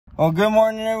Well, good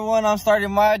morning, everyone. I'm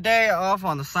starting my day off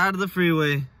on the side of the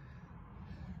freeway.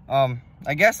 I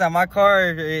guess that my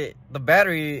car, the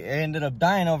battery ended up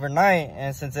dying overnight,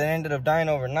 and since it ended up dying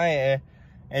overnight,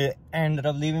 it ended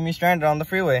up leaving me stranded on the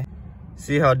freeway.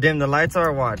 See how dim the lights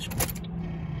are? Watch.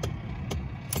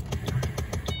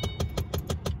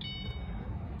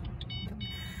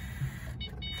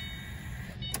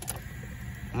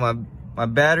 My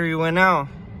battery went out.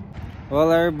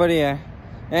 Well, everybody,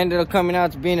 ended up coming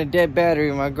out to being a dead battery.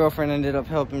 My girlfriend ended up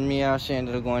helping me out. She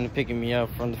ended up going and picking me up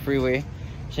from the freeway.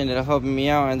 She ended up helping me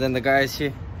out, and then the guys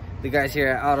here at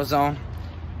AutoZone,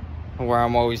 where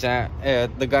I'm always at,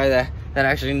 the guy that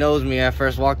actually knows me, I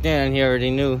first walked in, he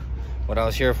already knew what I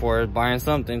was here for, buying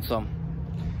something. So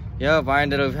yep, I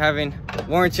ended up having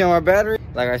warranty on my battery.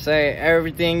 Like I say,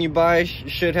 everything you buy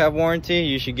should have warranty.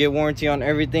 You should get warranty on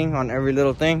everything, on every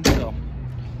little thing. So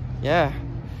yeah,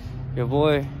 your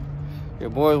boy's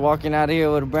walking out of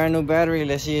here with a brand new battery.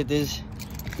 Let's see if this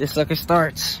sucker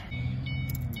starts.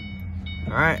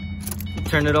 All right,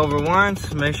 turn it over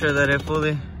once, make sure that it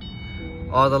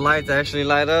all the lights actually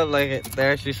light up like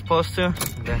they're actually supposed to.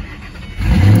 Okay.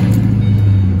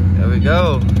 There we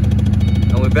go.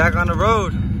 And we're back on the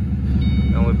road.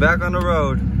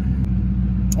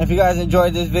 If you guys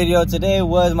enjoyed this video, today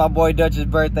was my boy Dutch's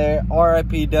birthday.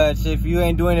 RIP Dutch. If you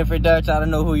ain't doing it for Dutch, I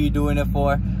don't know who you're doing it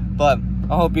for. But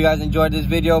I hope you guys enjoyed this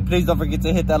video. Please don't forget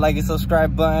to hit that like and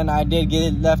subscribe button. I did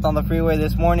get left on the freeway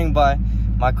this morning by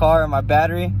my car and my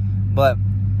battery, but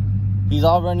he's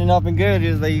all running up and good.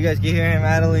 Just like you guys can hear him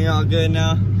idling all good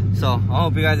now. So I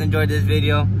hope you guys enjoyed this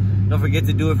video. Don't forget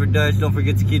to do it for Dutch. Don't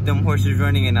forget to keep them horses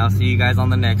running, and I'll see you guys on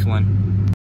the next one.